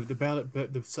 Yeah, but the ballot,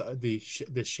 but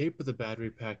the shape of the battery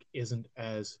pack isn't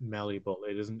as malleable.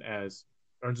 It isn't as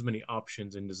there aren't as many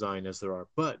options in design as there are.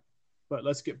 But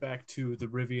let's get back to the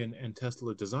Rivian and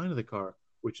Tesla design of the car,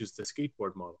 which is the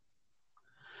skateboard model,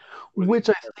 or the Which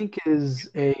I think is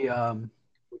which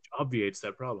obviates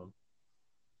that problem.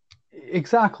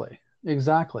 exactly.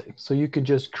 So you could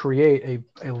just create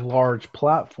a large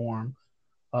platform.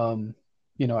 Um,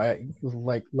 I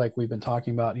like we've been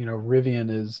talking about. Rivian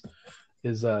is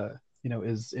is the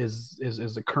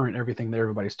current everything that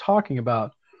everybody's talking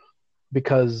about,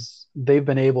 because they've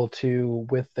been able to,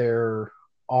 with their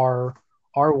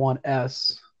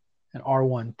R1S and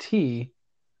R1T,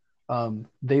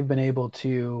 they've been able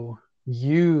to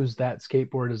use that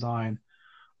skateboard design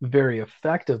very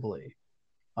effectively,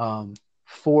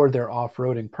 for their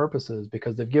off-roading purposes,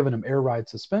 because they've given them air ride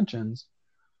suspensions.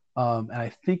 And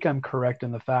I think I'm correct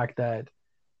in the fact that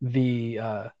the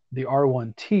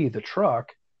R1T, the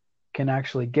truck, can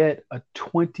actually get a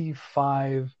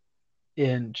 25-inch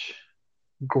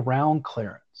ground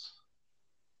clearance,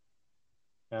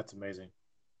 That's amazing.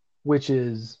 which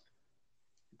is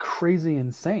crazy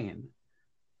insane.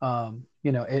 And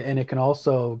it can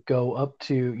also go up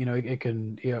to, it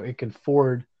can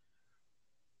ford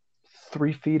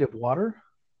 3 feet of water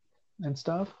and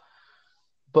stuff.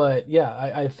 But yeah,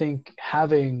 I think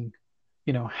having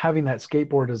that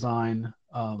skateboard design,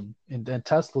 And then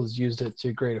Tesla's used it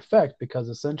to great effect because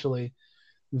essentially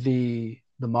the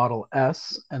Model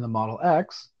S and the Model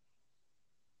X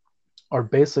are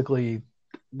basically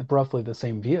roughly the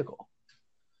same vehicle.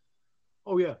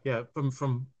 Oh yeah, yeah.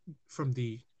 From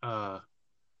the how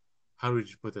would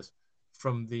you put this?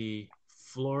 From the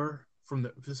floor, from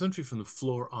the essentially from the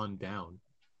floor on down,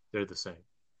 they're the same.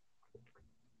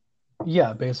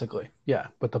 Yeah, basically. Yeah,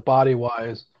 but the body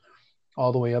wise,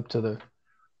 all the way up to the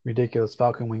ridiculous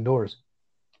falcon wing doors.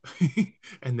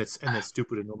 And that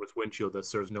stupid enormous windshield that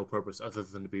serves no purpose other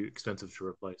than to be expensive to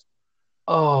replace.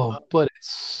 Oh, Uh, but it's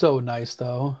so nice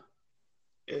though.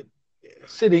 it,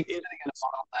 Sitting it in a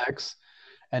Model X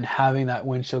and having that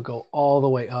windshield go all the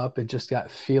way up and just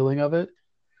that feeling of it.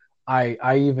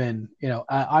 I even,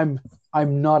 I'm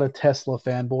not a Tesla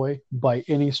fanboy by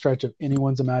any stretch of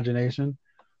anyone's imagination,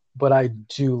 but I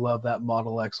do love that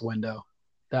Model X window,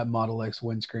 that Model X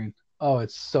windscreen. Oh,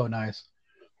 it's so nice.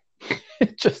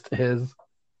 It just is.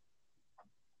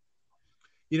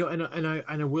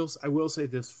 I will say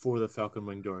this for the Falcon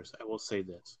Wing doors. I will say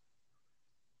this: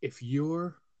 if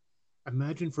you're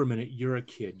imagine for a minute you're a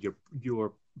kid,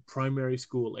 you're primary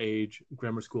school age,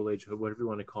 grammar school age, whatever you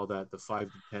want to call that, the 5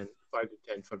 to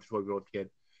 12-year-old kid,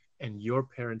 and your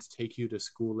parents take you to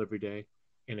school every day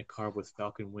in a car with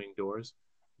Falcon Wing doors,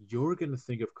 you're going to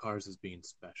think of cars as being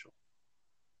special.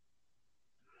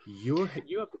 You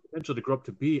have the potential to grow up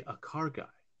to be a car guy,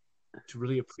 to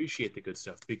really appreciate the good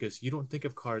stuff because you don't think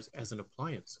of cars as an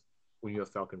appliance when you have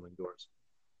Falcon Wing doors.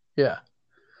 Yeah.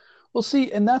 Well,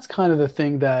 see, and that's kind of the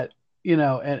thing that,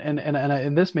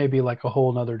 and this may be like a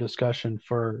whole nother discussion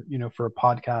for, for a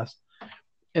podcast.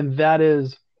 And that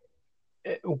is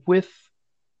with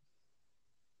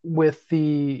with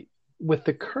the with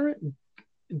the current,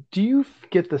 do you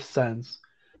get the sense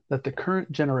that the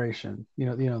current generation,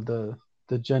 the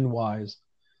Gen Ys,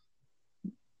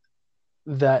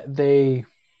 that they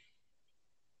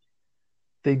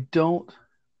don't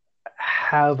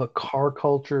have a car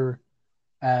culture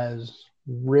as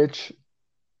rich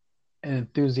and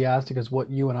enthusiastic as what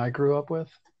you and I grew up with?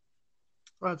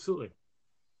 Oh, absolutely.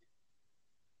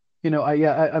 I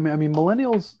mean,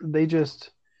 millennials, they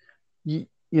just, I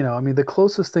mean, the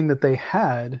closest thing that they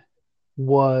had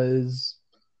was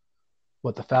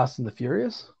what, the Fast and the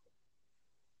Furious.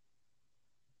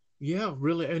 Yeah,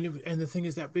 really. And the thing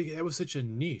is that big that was such a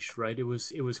niche, right? It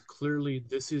was clearly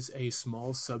this is a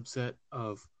small subset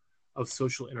of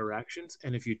social interactions,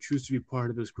 and if you choose to be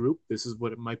part of this group, this is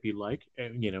what it might be like,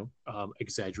 and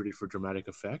exaggerated for dramatic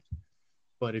effect.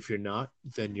 But if you're not,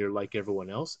 then you're like everyone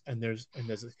else, and there's a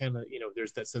kind of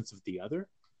there's that sense of the other.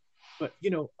 But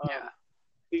Yeah,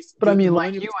 these but I the mean,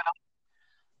 like millennials.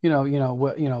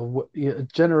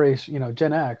 generation,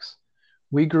 Gen X,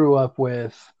 we grew up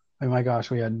with, oh my gosh,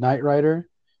 we had Knight Rider,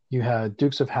 you had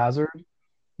Dukes of Hazzard,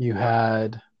 you Yep.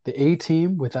 had the A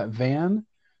Team with that van,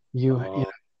 you Uh,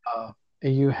 know,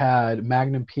 you had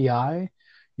Magnum PI,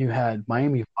 you had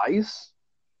Miami Vice,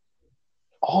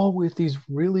 all with these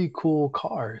really cool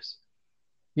cars.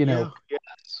 You know, yeah, yeah.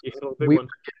 You hit on a big we one.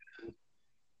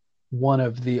 one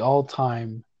of the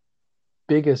all-time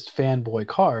biggest fanboy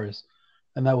cars,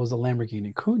 and that was the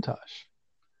Lamborghini Countach.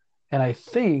 And I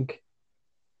think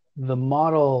the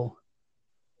model,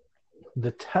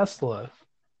 the Tesla,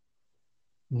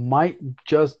 might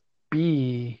just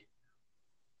be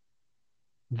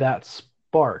that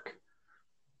spark,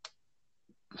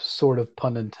 sort of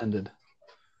pun intended.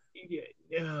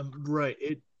 Yeah, right.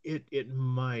 It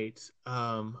might.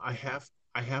 I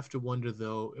have to wonder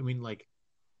though. I mean, like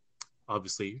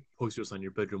obviously posters on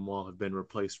your bedroom wall have been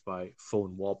replaced by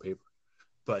phone wallpaper,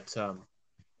 but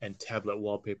and tablet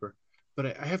wallpaper.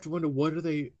 But I have to wonder what are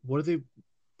they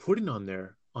putting on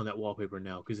there on that wallpaper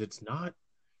now? Because it's not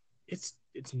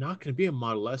going to be a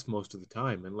Model S most of the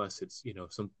time unless it's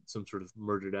some sort of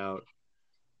murdered out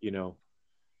you know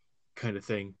kind of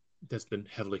thing that's been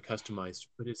heavily customized.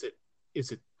 But is it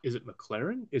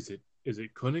McLaren? Is it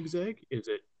Koenigsegg? Is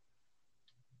it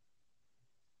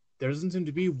There doesn't seem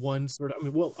to be one sort of. I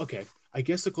mean, well, okay. I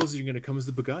guess the closest you're going to come is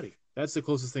the Bugatti. That's the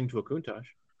closest thing to a Countach.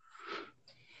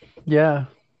 Yeah,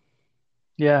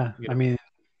 yeah. You I know, mean,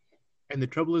 and the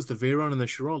trouble is the Veyron and the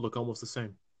Chiron look almost the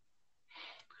same.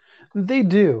 they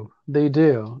do, they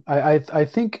do. I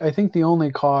think the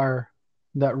only car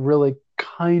that really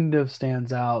kind of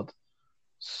stands out,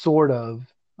 sort of,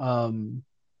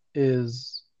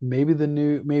 is maybe the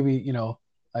new, maybe,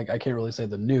 I can't really say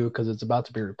the new because it's about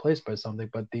to be replaced by something,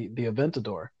 but the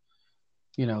Aventador,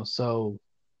 so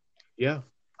Yeah,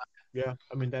 yeah.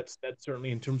 I mean, that's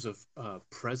certainly in terms of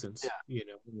presence. yeah,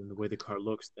 In the way the car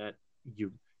looks. That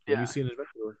you when you yeah. see an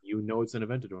Aventador, you know it's an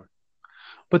Aventador.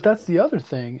 But that's the other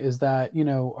thing is that,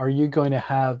 are you going to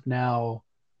have now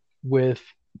with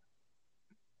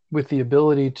the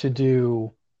ability to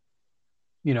do,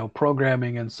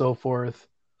 programming and so forth,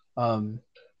 um,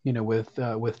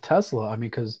 with Tesla. I mean,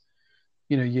 because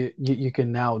you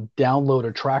can now download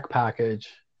a track package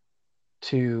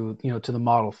to the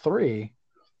Model 3,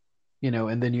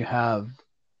 and then you have,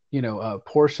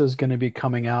 Porsche's going to be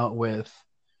coming out with,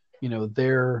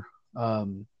 their,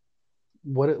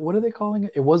 what are they calling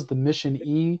it? It was the Mission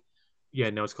E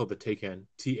Yeah, now it's called the Taycan,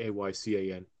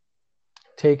 Taycan.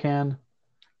 Taycan.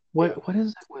 Yeah. What is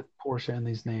it with Porsche and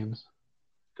these names?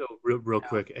 So real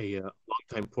quick, a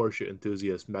longtime Porsche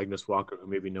enthusiast, Magnus Walker, who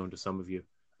may be known to some of you,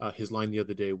 his line the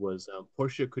other day was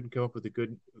Porsche couldn't come up with a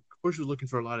good. Porsche was looking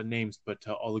for a lot of names, but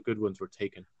all the good ones were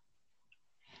taken.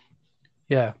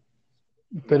 Yeah,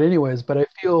 but Yeah. anyways, but I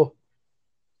feel,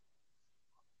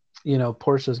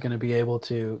 Porsche is going to be able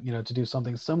to, to do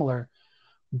something similar.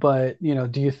 But,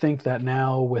 do you think that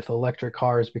now with electric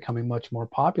cars becoming much more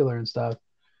popular and stuff,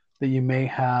 that you may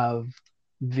have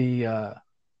the,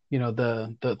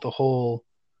 the whole,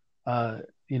 uh,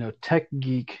 tech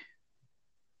geek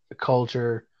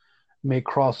culture may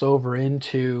cross over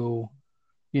into,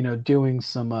 doing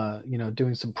some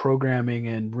programming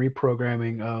and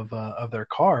reprogramming of their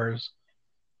cars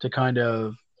to kind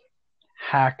of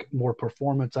hack more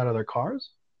performance out of their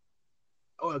cars?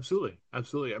 Oh, absolutely,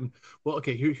 absolutely. Well,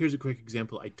 okay. Here's a quick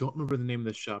example. I don't remember the name of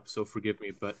the shop, so forgive me.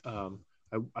 But I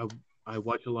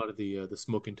watch a lot of the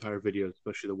smoke and tire videos,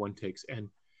 especially the one takes. And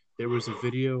there was a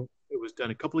video. It was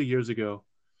done a couple of years ago,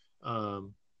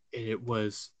 and it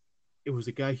was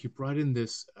a guy who brought in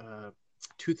this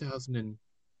 2014,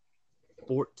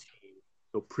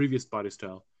 so previous body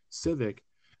style Civic,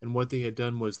 and what they had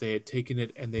done was they had taken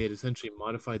it and they had essentially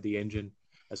modified the engine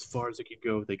as far as it could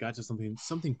go. They got to something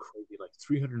crazy like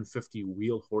 350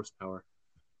 wheel horsepower,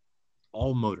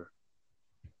 all motor,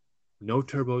 no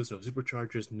turbos, no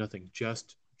superchargers, nothing.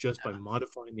 Just by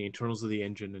modifying the internals of the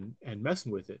engine and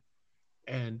messing with it.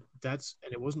 And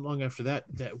it wasn't long after that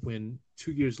when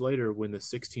 2 years later, when the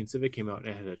 16 Civic came out and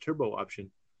it had a turbo option,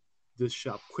 this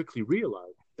shop quickly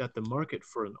realized that the market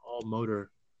for an all motor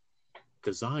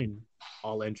design,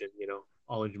 all engine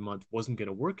mod wasn't going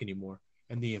to work anymore.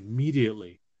 And they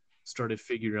immediately started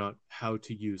figuring out how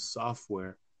to use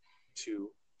software to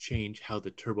change how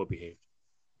the turbo behaved.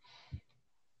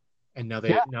 And Yeah. now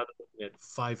they're looking at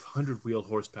 500 wheel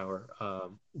horsepower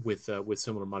with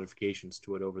similar modifications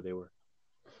to whatever they were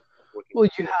working Well,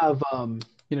 with. you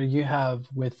have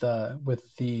with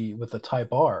the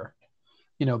Type R,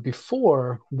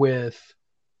 before with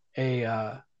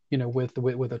a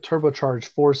with a turbocharged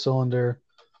four cylinder,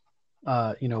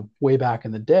 way back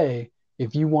in the day,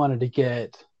 if you wanted to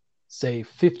get, say,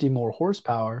 50 more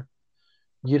horsepower,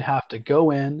 you'd have to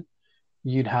go in,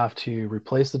 you'd have to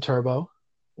replace the turbo,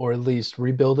 or at least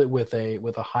rebuild it with a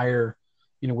higher,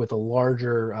 with a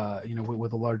larger,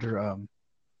 with a larger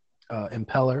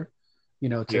impeller,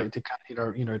 Yeah, to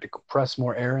kind of, to compress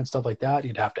more air and stuff like that.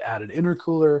 You'd have to add an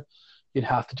intercooler, you'd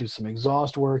have to do some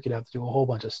exhaust work, you'd have to do a whole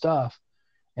bunch of stuff.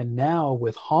 And now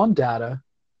with Hondata,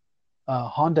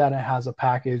 Hondata has a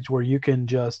package where you can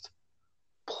just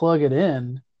plug it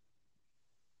in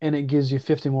and it gives you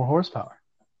 50 more horsepower.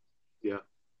 yeah.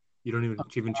 You don't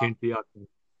even change the option.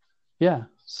 Yeah.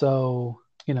 So,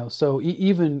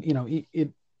 even,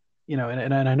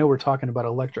 and I know we're talking about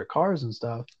electric cars and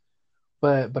stuff,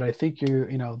 but I think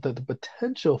the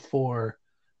potential for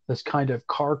this kind of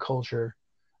car culture,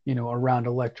 around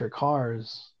electric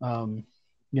cars,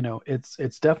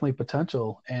 it's definitely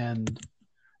potential, and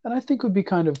I think would be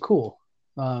kind of cool.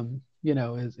 But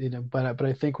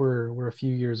I think we're a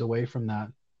few years away from that.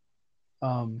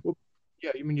 Um, Well,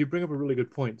 yeah, I mean, you bring up a really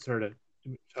good point. Sorry to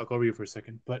talk over you for a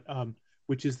second, but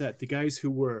which is that the guys who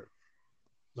were,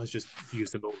 let's just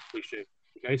use the old cliche,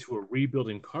 the guys who were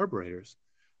rebuilding carburetors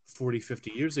 40,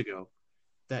 50 years ago,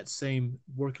 that same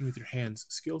working with your hands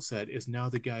skill set is now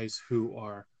the guys who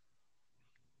are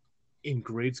in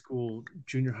grade school,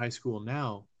 junior high school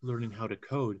now, learning how to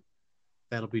code.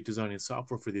 That'll be designing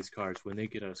software for these cars when they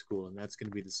get out of school, and that's going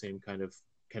to be the same kind of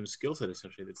skill set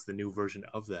essentially. That's the new version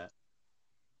of that,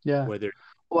 yeah. where they're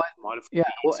Well, modifying yeah.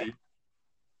 the Well, EC.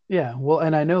 yeah. Well,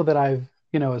 and I know that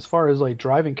as far as like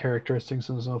driving characteristics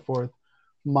and so forth,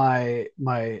 my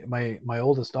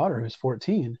oldest daughter, who's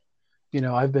 14,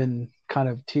 I've been kind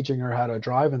of teaching her how to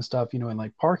drive and stuff, in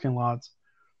like parking lots.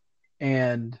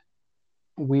 And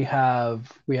we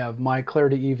have my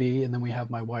Clarity EV, and then we have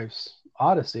my wife's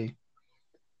Odyssey,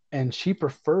 and she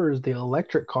prefers the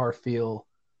electric car feel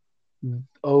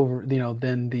over,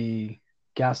 than the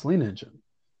gasoline engine.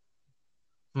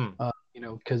 Hmm.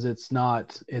 because it's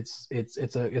not it's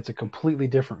a completely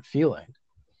different feeling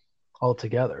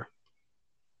altogether.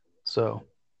 So,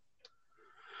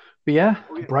 but yeah,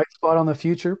 Oh a yeah, bright spot on the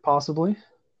future possibly.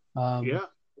 Um, yeah,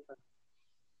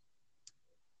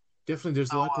 definitely.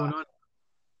 There's a lot going on.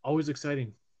 Always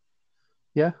exciting.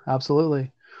 yeah,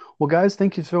 absolutely. Well, guys,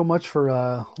 thank you so much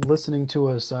for listening to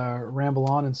us ramble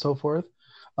on and so forth.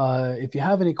 If you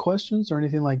have any questions or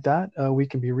anything like that, we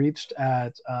can be reached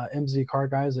at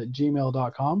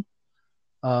mzcarguys@gmail.com.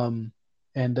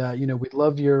 And we'd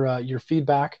love your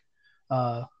feedback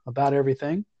about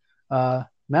everything.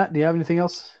 Matt, do you have anything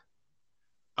else?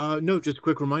 No, just a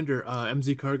quick reminder.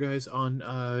 MZ Car Guys on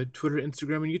Twitter,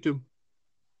 Instagram, and YouTube.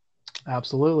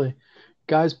 Absolutely,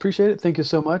 guys, appreciate it. Thank you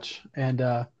so much, and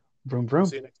vroom We'll vroom.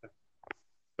 see you next time.